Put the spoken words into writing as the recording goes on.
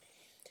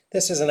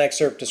This is an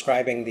excerpt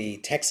describing the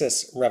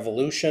Texas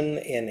Revolution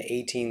in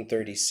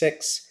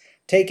 1836,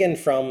 taken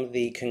from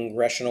the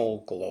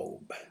Congressional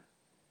Globe.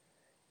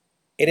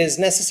 It is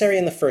necessary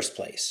in the first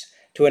place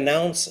to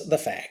announce the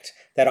fact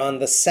that on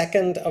the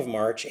 2nd of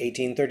March,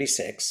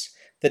 1836,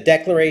 the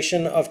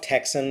Declaration of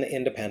Texan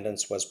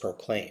Independence was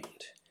proclaimed.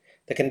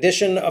 The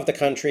condition of the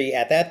country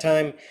at that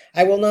time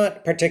I will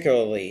not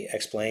particularly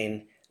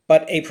explain,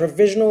 but a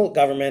provisional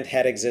government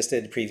had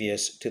existed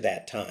previous to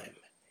that time.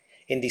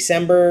 In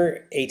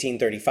December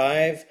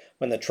 1835,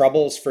 when the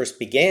troubles first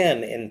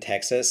began in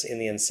Texas in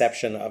the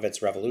inception of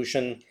its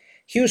revolution,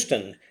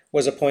 Houston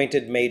was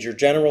appointed Major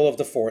General of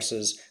the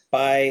forces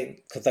by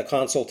the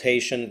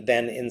consultation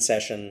then in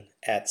session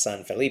at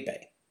San Felipe.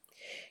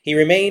 He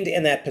remained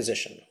in that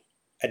position.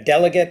 A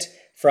delegate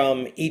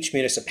from each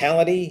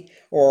municipality,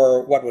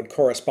 or what would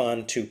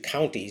correspond to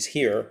counties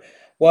here,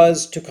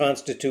 was to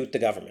constitute the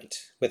government,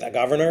 with a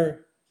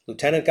governor,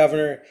 lieutenant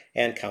governor,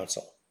 and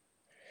council.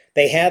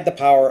 They had the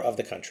power of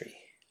the country.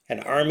 An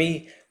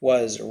army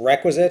was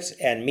requisite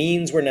and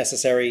means were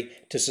necessary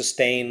to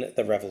sustain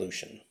the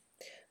revolution.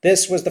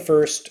 This was the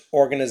first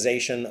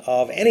organization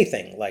of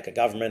anything like a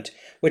government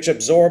which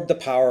absorbed the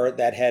power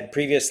that had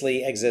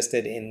previously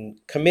existed in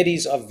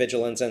committees of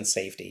vigilance and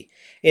safety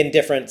in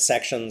different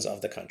sections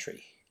of the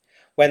country.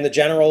 When the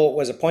general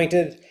was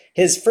appointed,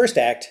 his first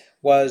act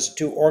was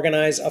to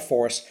organize a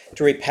force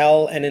to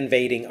repel an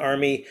invading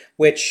army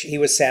which he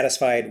was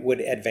satisfied would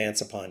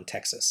advance upon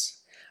Texas.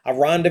 A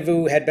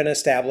rendezvous had been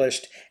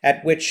established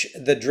at which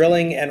the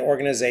drilling and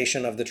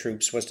organization of the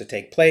troops was to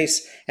take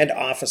place, and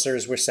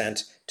officers were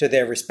sent to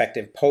their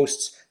respective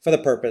posts for the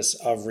purpose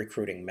of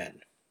recruiting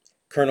men.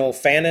 Colonel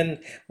Fannin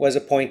was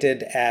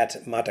appointed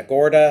at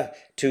Matagorda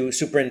to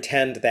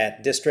superintend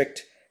that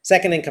district,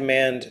 second in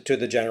command to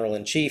the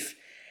general-in-chief,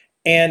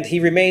 and he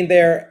remained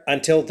there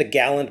until the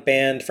gallant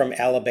band from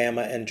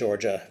Alabama and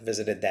Georgia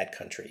visited that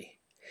country.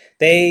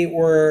 They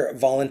were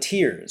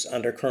volunteers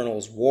under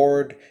Colonels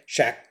Ward,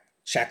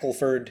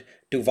 Shackelford,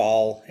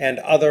 Duval, and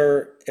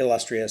other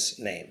illustrious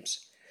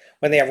names.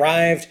 When they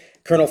arrived,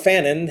 Colonel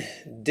Fannin,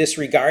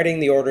 disregarding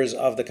the orders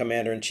of the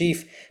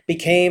commander-in-chief,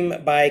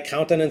 became, by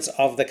countenance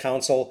of the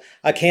council,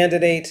 a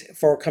candidate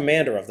for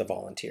commander of the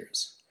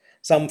volunteers.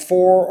 Some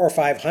 400 or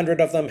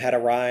 500 of them had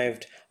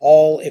arrived,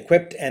 all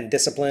equipped and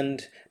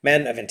disciplined,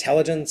 men of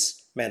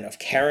intelligence, men of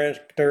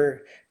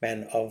character,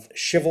 men of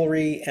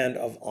chivalry and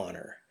of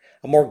honor.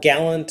 A more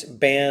gallant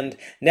band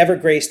never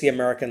graced the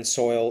American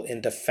soil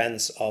in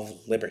defense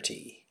of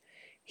liberty.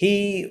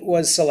 He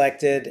was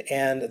selected,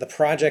 and the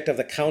project of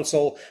the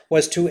council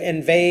was to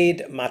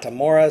invade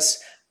Matamoros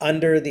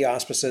under the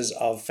auspices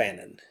of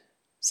Fannin.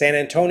 San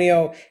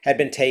Antonio had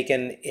been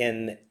taken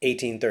in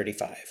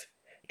 1835.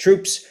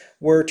 Troops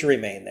were to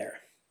remain there.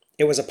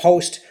 It was a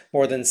post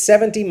more than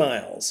 70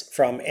 miles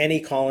from any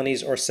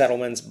colonies or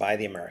settlements by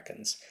the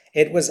Americans.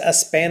 It was a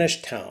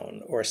Spanish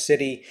town or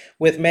city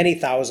with many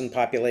thousand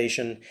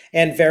population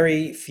and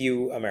very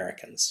few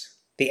Americans.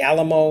 The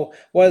Alamo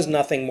was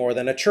nothing more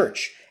than a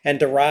church and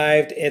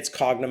derived its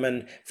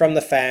cognomen from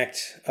the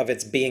fact of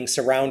its being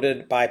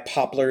surrounded by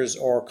poplars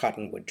or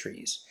cottonwood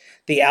trees.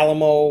 The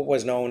Alamo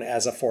was known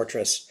as a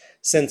fortress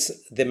since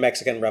the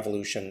Mexican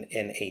Revolution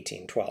in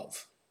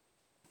 1812.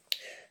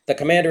 The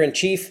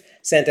commander-in-chief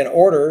sent an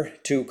order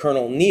to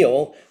Colonel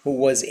Neal, who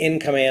was in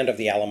command of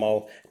the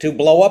Alamo, to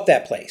blow up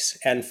that place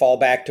and fall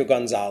back to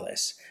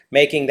Gonzales,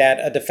 making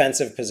that a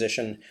defensive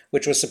position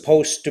which was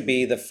supposed to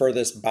be the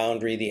furthest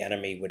boundary the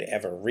enemy would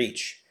ever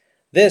reach.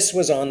 This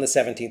was on the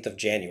 17th of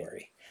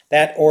January.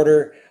 That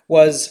order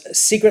was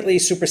secretly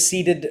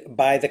superseded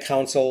by the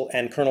council,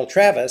 and Colonel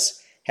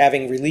Travis,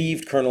 having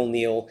relieved Colonel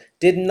Neal,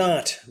 did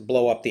not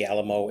blow up the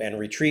Alamo and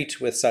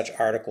retreat with such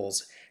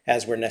articles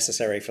as were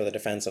necessary for the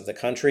defense of the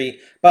country,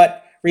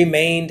 but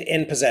remained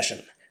in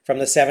possession from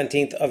the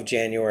 17th of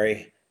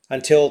January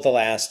until the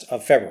last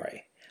of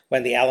February,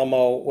 when the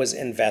Alamo was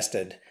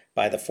invested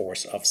by the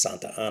force of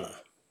Santa Anna.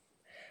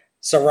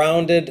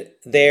 Surrounded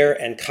there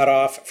and cut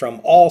off from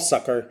all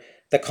succor,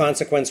 the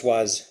consequence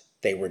was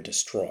they were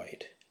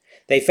destroyed.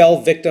 They fell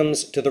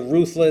victims to the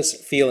ruthless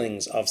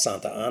feelings of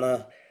Santa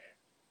Anna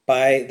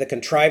by the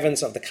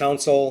contrivance of the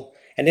council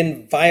and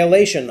in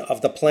violation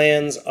of the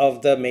plans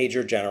of the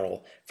Major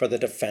General for the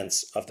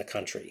defense of the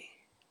country.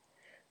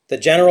 The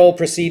general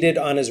proceeded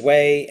on his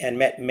way and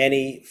met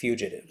many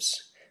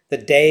fugitives. The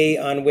day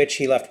on which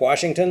he left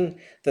Washington,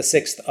 the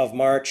 6th of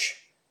March,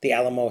 the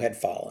Alamo had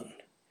fallen.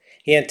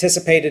 He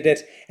anticipated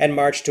it and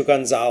marched to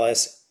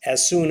Gonzales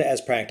as soon as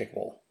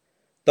practicable,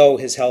 though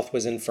his health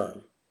was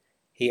infirm.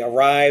 He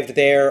arrived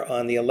there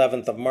on the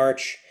 11th of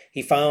March.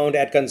 He found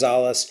at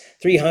Gonzales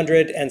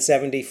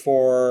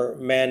 374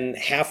 men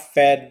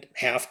half-fed,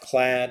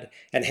 half-clad,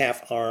 and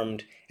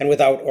half-armed, and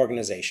without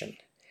organization.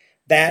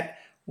 That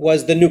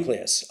was the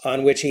nucleus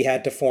on which he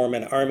had to form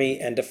an army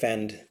and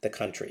defend the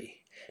country.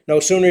 No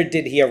sooner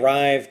did he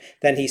arrive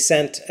than he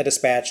sent a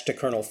dispatch to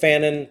Colonel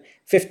Fannin,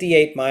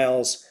 58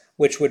 miles,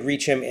 which would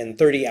reach him in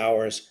 30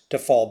 hours, to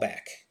fall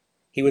back.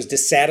 He was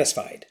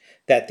dissatisfied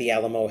that the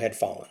Alamo had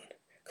fallen.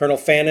 Colonel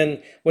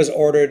Fannin was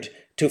ordered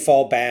to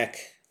fall back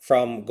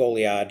from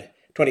Goliad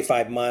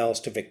 25 miles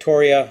to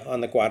Victoria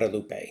on the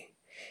Guadalupe.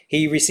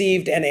 He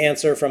received an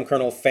answer from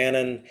Colonel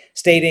Fannin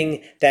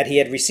stating that he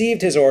had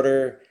received his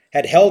order,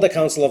 had held a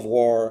council of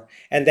war,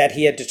 and that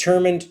he had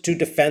determined to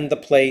defend the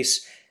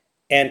place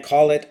and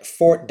call it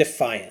Fort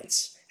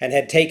Defiance, and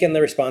had taken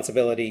the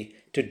responsibility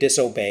to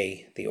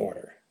disobey the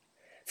order.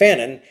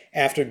 Fannin,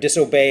 after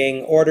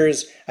disobeying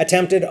orders,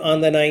 attempted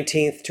on the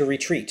 19th to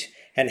retreat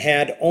and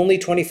had only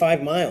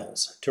 25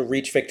 miles to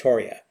reach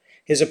Victoria.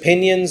 His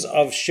opinions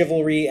of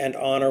chivalry and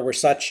honor were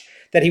such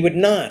that he would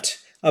not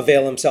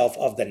avail himself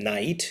of the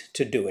night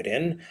to do it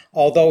in,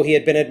 although he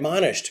had been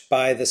admonished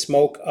by the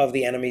smoke of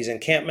the enemy's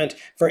encampment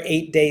for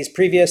 8 days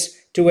previous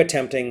to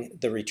attempting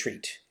the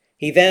retreat.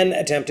 He then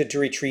attempted to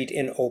retreat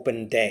in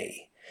open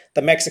day.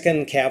 The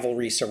Mexican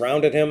cavalry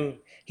surrounded him.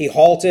 He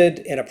halted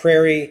in a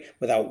prairie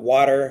without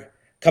water,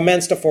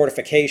 commenced a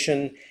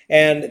fortification,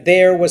 and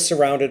there was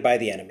surrounded by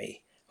the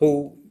enemy,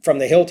 who, from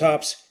the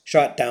hilltops,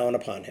 shot down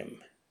upon him.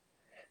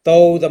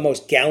 Though the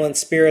most gallant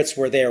spirits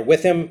were there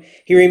with him,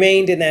 he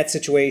remained in that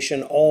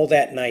situation all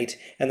that night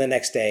and the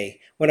next day,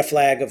 when a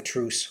flag of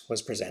truce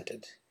was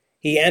presented.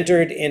 He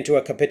entered into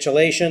a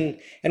capitulation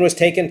and was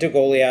taken to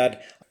Goliad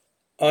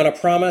on a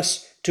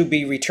promise to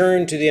be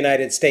returned to the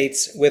United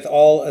States with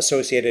all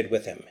associated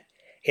with him.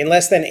 In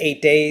less than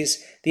 8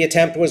 days, the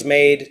attempt was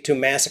made to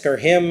massacre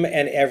him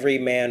and every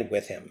man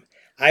with him.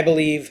 I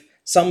believe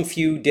some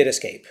few did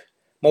escape,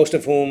 most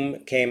of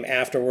whom came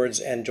afterwards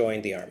and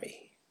joined the army.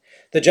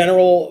 The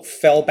general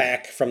fell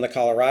back from the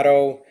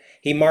Colorado.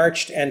 He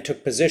marched and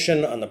took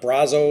position on the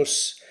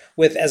Brazos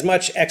with as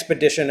much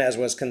expedition as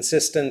was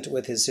consistent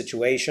with his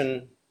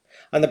situation.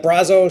 On the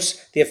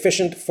Brazos, the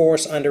efficient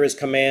force under his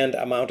command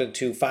amounted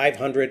to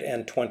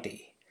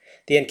 520.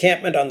 The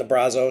encampment on the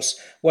Brazos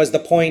was the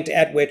point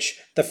at which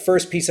the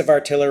first piece of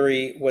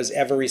artillery was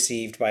ever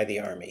received by the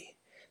army.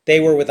 They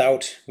were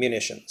without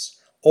munitions.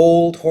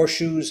 Old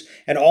horseshoes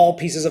and all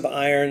pieces of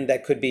iron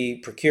that could be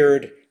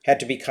procured had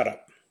to be cut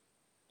up.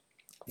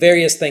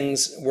 Various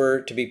things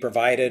were to be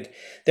provided.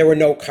 There were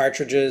no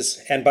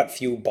cartridges and but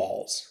few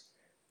balls.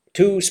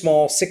 2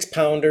 small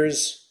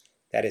 6-pounders,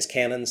 that is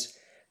cannons,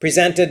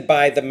 presented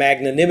by the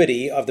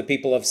magnanimity of the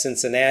people of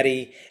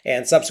Cincinnati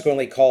and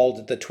subsequently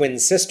called the Twin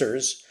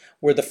Sisters,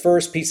 were the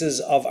first pieces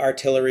of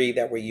artillery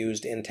that were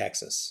used in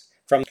Texas.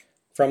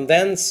 From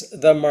thence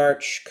the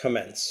march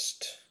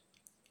commenced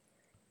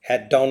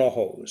at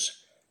Donohoes,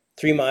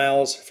 3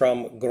 miles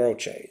from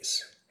Groches.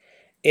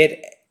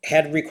 It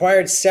had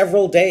required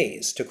several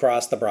days to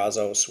cross the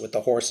Brazos with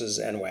the horses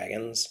and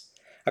wagons.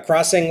 A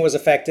crossing was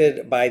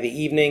effected by the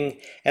evening,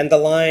 and the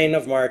line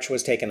of march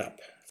was taken up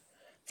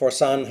for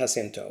San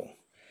Jacinto,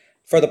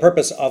 for the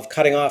purpose of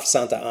cutting off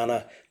Santa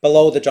Ana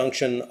below the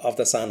junction of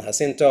the San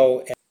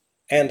Jacinto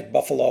and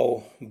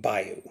Buffalo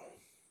Bayou.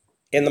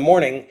 In the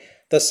morning,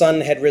 the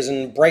sun had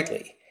risen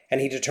brightly, and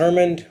he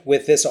determined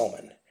with this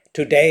omen,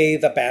 "Today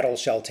the battle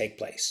shall take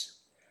place."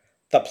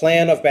 The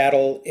plan of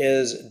battle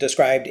is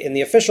described in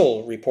the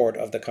official report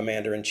of the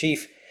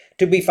Commander-in-Chief,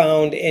 to be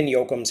found in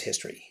Yoakum's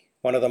History,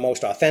 one of the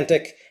most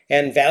authentic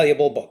and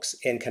valuable books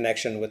in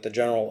connection with the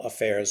general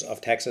affairs of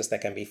Texas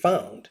that can be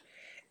found,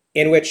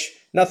 in which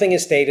nothing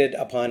is stated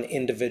upon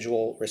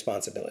individual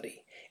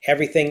responsibility.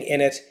 Everything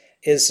in it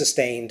is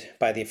sustained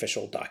by the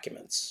official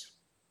documents.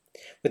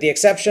 With the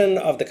exception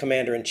of the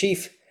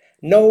Commander-in-Chief,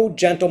 no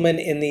gentleman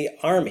in the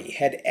Army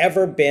had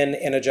ever been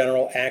in a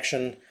general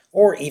action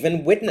or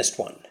even witnessed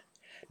one.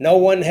 No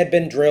one had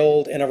been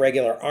drilled in a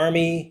regular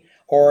army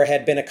or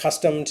had been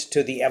accustomed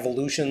to the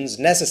evolutions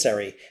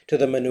necessary to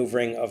the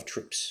maneuvering of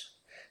troops.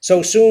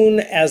 So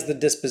soon as the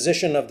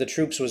disposition of the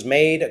troops was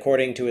made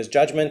according to his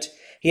judgment,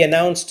 he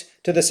announced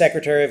to the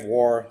Secretary of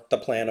War the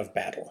plan of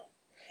battle.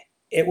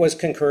 It was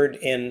concurred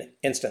in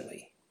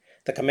instantly.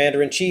 The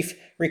Commander-in-Chief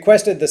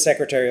requested the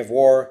Secretary of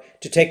War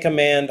to take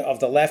command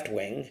of the left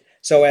wing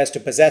so as to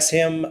possess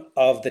him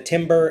of the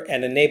timber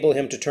and enable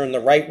him to turn the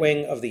right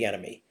wing of the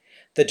enemy.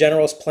 The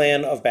general's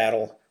plan of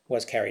battle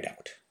was carried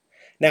out.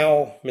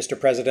 Now, Mr.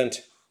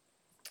 President,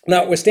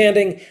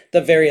 notwithstanding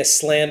the various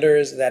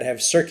slanders that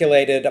have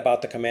circulated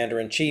about the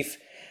Commander-in-Chief,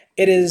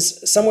 it is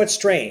somewhat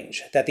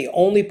strange that the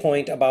only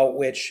point about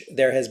which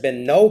there has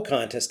been no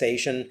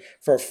contestation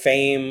for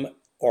fame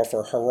or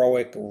for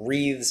heroic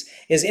wreaths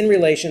is in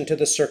relation to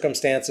the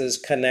circumstances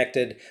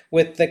connected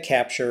with the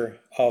capture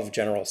of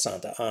General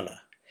Santa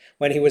Anna.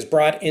 When he was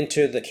brought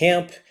into the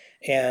camp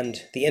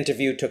and the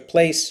interview took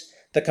place,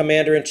 the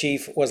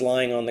Commander-in-Chief was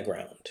lying on the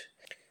ground.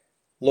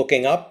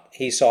 Looking up,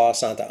 he saw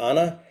Santa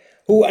Anna,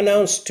 who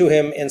announced to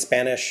him in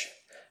Spanish,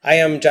 "I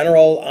am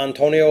General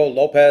Antonio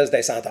Lopez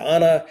de Santa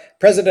Anna,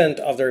 President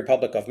of the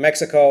Republic of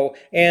Mexico,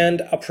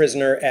 and a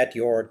prisoner at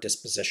your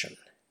disposition."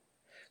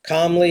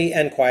 Calmly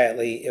and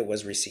quietly it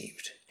was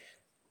received.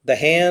 The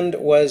hand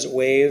was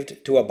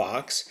waved to a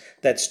box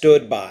that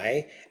stood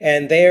by,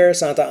 and there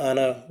Santa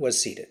Anna was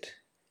seated.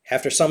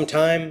 After some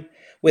time,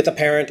 with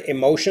apparent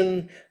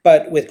emotion,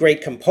 but with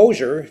great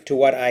composure to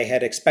what I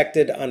had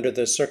expected under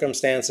the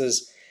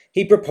circumstances,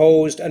 he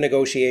proposed a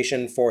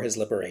negotiation for his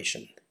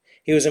liberation.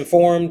 He was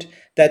informed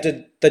that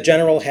the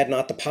general had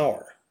not the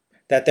power,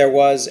 that there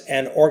was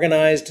an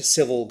organized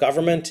civil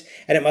government,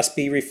 and it must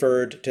be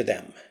referred to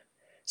them.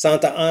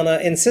 Santa Anna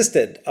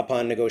insisted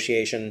upon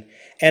negotiation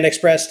and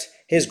expressed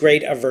his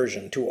great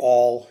aversion to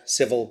all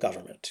civil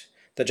government.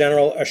 The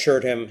general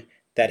assured him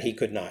that he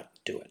could not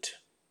do it.